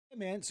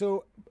Man,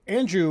 so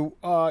Andrew,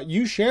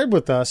 you shared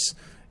with us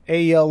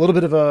a little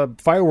bit of a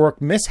firework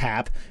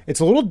mishap. It's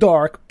a little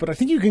dark, but I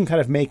think you can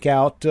kind of make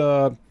out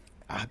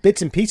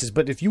bits and pieces.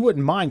 But if you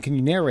wouldn't mind, can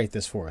you narrate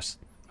this for us?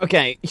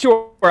 Okay,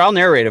 sure. I'll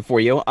narrate it for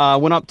you.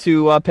 Went up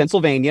to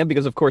Pennsylvania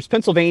because, of course,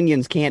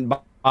 Pennsylvanians can't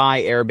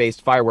buy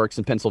air-based fireworks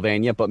in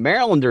Pennsylvania, but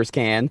Marylanders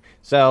can.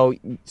 So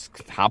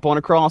hop on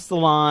across the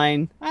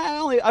line.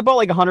 I bought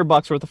like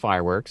 $100 worth of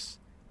fireworks,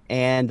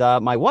 and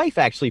my wife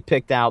actually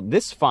picked out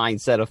this fine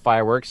set of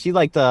fireworks. She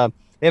liked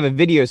they have a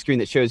video screen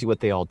that shows you what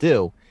they all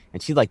do,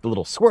 and she liked the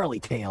little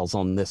swirly tails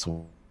on this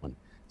one.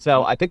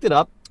 So I picked it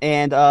up,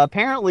 and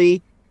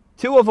apparently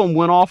two of them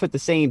went off at the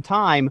same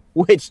time,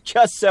 which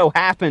just so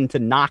happened to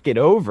knock it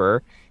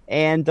over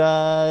and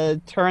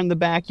turn the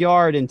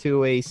backyard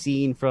into a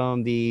scene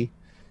from the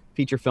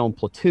feature film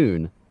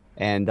Platoon.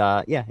 And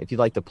yeah, if you'd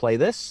like to play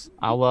this,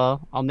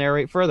 I'll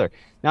narrate further.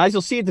 Now, as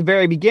you'll see at the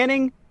very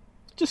beginning,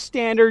 just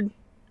standard,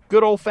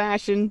 good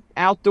old-fashioned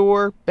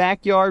outdoor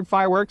backyard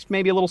fireworks,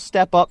 maybe a little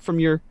step up from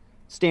your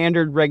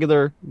standard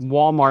regular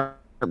Walmart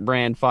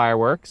brand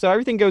firework. So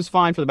everything goes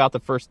fine for about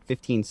the first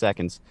 15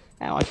 seconds.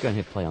 Now, let's go ahead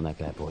and hit play on that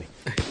bad boy.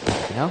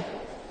 You know?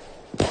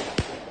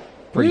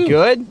 Pretty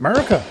good.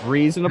 America.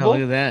 Reasonable.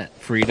 Look at that.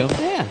 Freedom.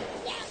 Yeah.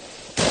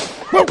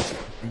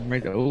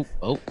 Right.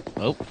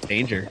 Oh,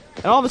 danger.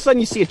 And all of a sudden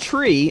you see a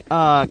tree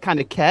kind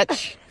of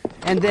catch.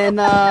 And then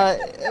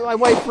my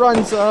wife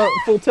runs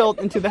full tilt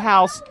into the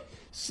house.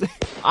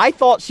 I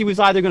thought she was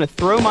either going to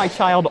throw my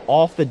child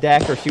off the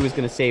deck or she was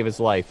going to save his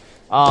life.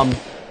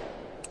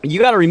 You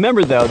got to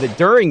remember, though, that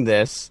during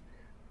this,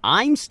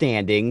 I'm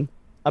standing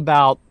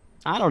about,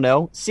 I don't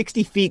know,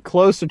 60 feet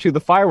closer to the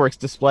fireworks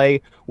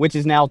display, which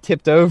is now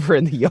tipped over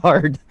in the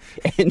yard.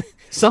 And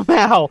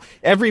somehow,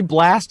 every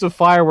blast of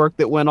firework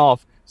that went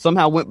off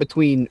somehow went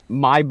between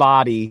my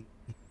body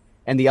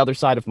and the other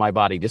side of my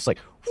body. Just like,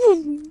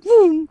 whoom,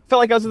 whoom. Felt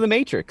like I was in the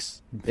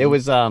Matrix. It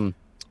was,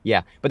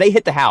 yeah. But they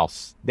hit the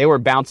house. They were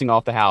bouncing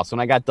off the house.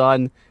 When I got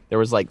done, there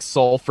was like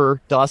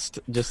sulfur dust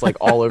just like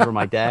all over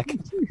my deck.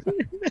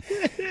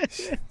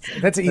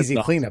 That's an easy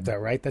cleanup, though,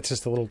 right? That's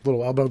just a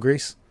little elbow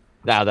grease.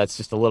 No, that's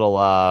just a little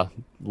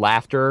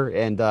laughter,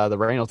 and the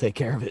rain will take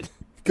care of it.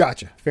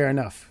 Gotcha. Fair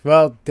enough.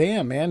 Well,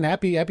 damn, man.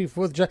 Happy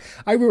 4th of July.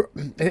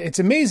 It's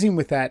amazing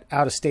with that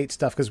out-of-state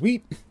stuff, because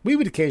we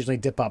would occasionally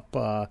dip up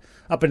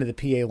into the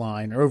PA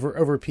line or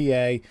over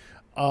PA.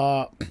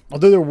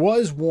 Although there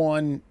was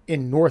one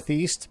in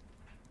Northeast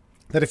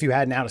that if you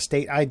had an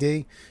out-of-state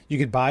ID, you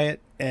could buy it.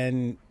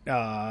 And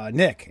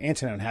Nick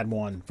Antonon had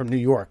one from New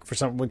York for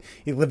someone.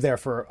 He lived there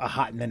for a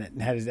hot minute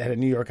and had a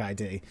New York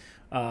ID.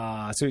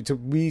 So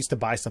we used to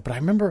buy stuff. But I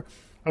remember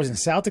I was in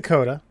South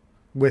Dakota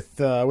with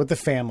the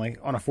family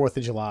on a 4th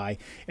of July,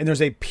 and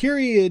there's a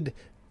period,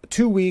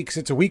 2 weeks.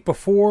 It's a week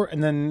before,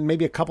 and then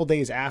maybe a couple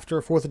days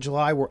after 4th of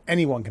July, where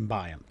anyone can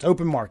buy them. It's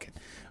open market.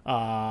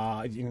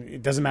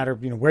 It doesn't matter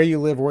where you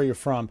live or where you're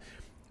from.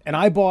 And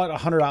I bought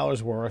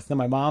 $100 worth. Then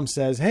my mom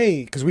says,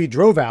 hey, because we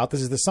drove out. This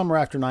is the summer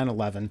after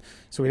 9/11,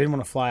 so we didn't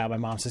want to fly out. My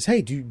mom says,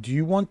 hey, do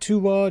you want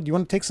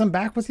to take some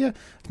back with you?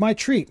 It's my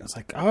treat. And I was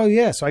like, oh,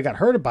 yeah. So I got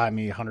her to buy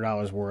me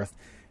 $100 worth.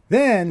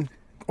 Then,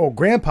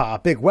 Grandpa,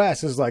 Big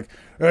West, is like,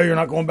 hey, you're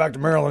not going back to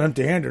Maryland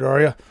empty-handed, are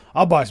you?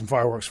 I'll buy some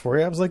fireworks for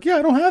you. I was like, yeah,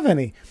 I don't have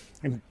any.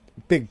 And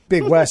Big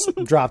West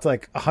dropped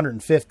like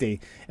 150.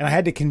 And I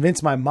had to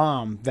convince my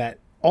mom that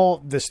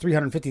all this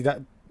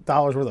 $350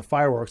 worth of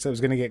fireworks that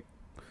was going to get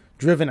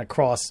driven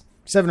across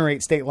 7 or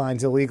 8 state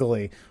lines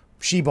illegally,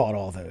 she bought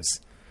all those.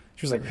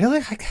 She was like, really?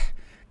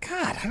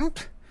 God, I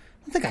don't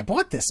think I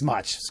bought this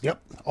much.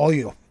 Yep, all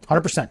you,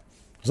 100%. It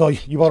was all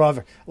you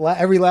bought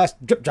every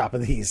last drip drop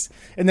of these,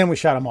 and then we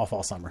shot them off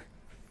all summer.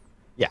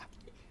 Yeah.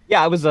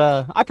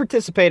 I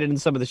participated in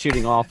some of the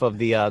shooting off of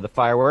the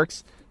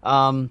fireworks.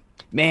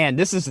 Man,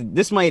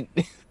 this might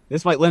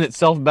lend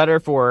itself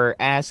better for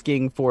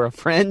asking for a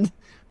friend,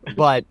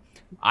 but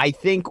I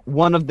think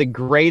one of the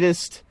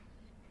greatest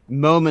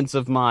moments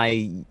of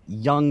my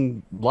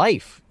young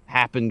life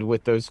happened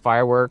with those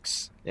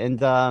fireworks,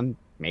 and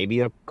maybe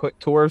a quick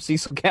tour of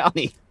Cecil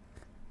County.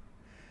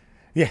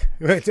 Yeah,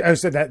 I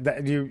said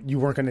that you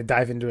weren't going to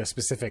dive into a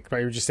specific, but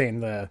you were just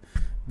saying the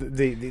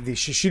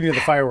shooting of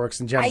the fireworks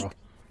in general.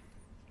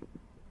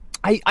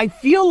 I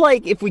feel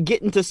like if we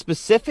get into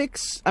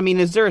specifics, I mean,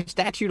 is there a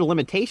statute of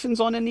limitations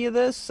on any of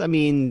this? I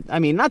mean,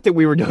 not that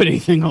we were doing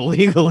anything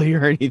illegally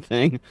or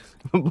anything,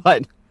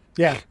 but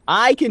yeah,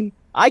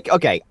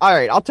 okay, all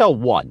right, I'll tell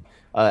one,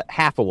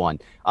 half of one.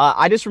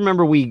 I just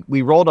remember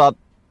we rolled up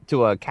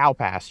to a cow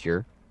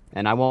pasture,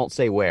 and I won't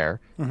say where,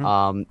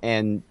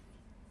 and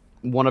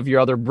one of your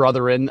other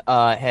brethren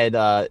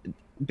had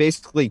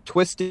basically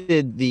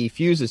twisted the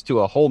fuses to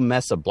a whole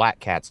mess of black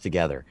cats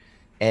together.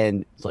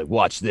 And it's like,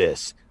 watch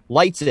this.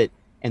 Lights it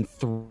and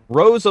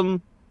throws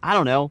them, I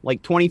don't know,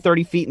 like 20,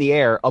 30 feet in the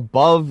air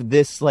above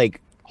this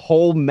like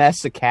whole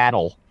mess of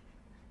cattle.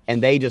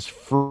 And they just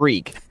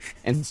freak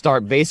and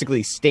start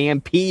basically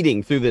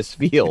stampeding through this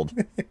field.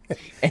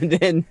 And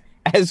then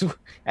as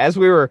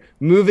we were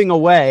moving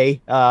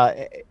away,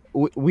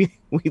 we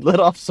lit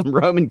off some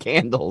Roman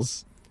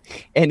candles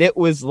and it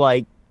was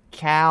like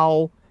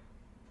cow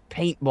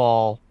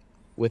paintball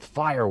with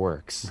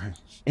fireworks,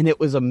 and it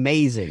was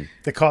amazing.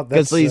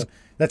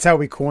 That's how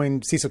we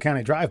coined Cecil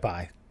County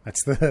Drive-By.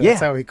 That's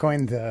how we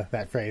coined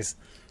that phrase.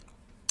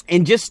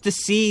 And just to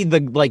see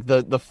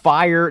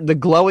the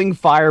glowing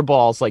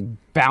fireballs like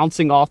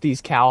bouncing off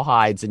these cow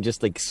hides and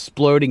just like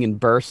exploding and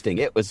bursting,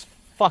 it was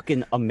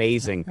fucking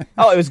amazing.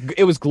 Oh,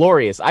 it was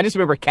glorious. I just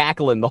remember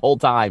cackling the whole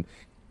time,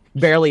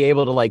 barely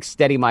able to like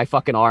steady my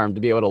fucking arm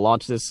to be able to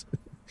launch this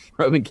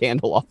Roman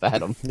candle off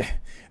at him. Yeah,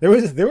 there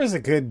was a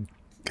good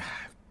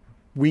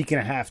week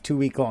and a half, 2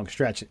 week long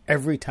stretch.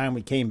 Every time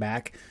we came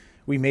back,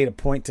 we made a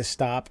point to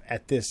stop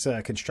at this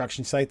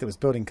construction site that was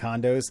building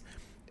condos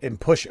and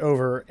push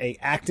over a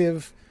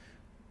active,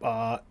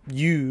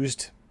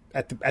 used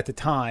at the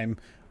time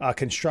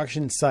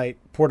construction site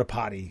porta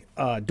potty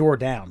door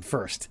down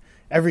first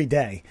every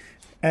day.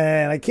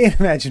 And I can't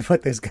imagine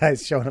what those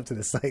guys showing up to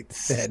the site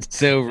said.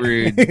 So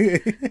rude.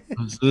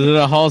 Was it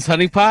a Hall's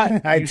Honey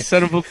Pot? You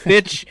son of a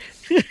bitch.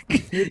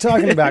 You're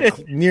talking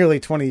about nearly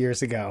 20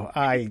 years ago.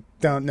 I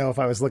don't know if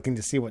I was looking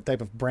to see what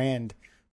type of brand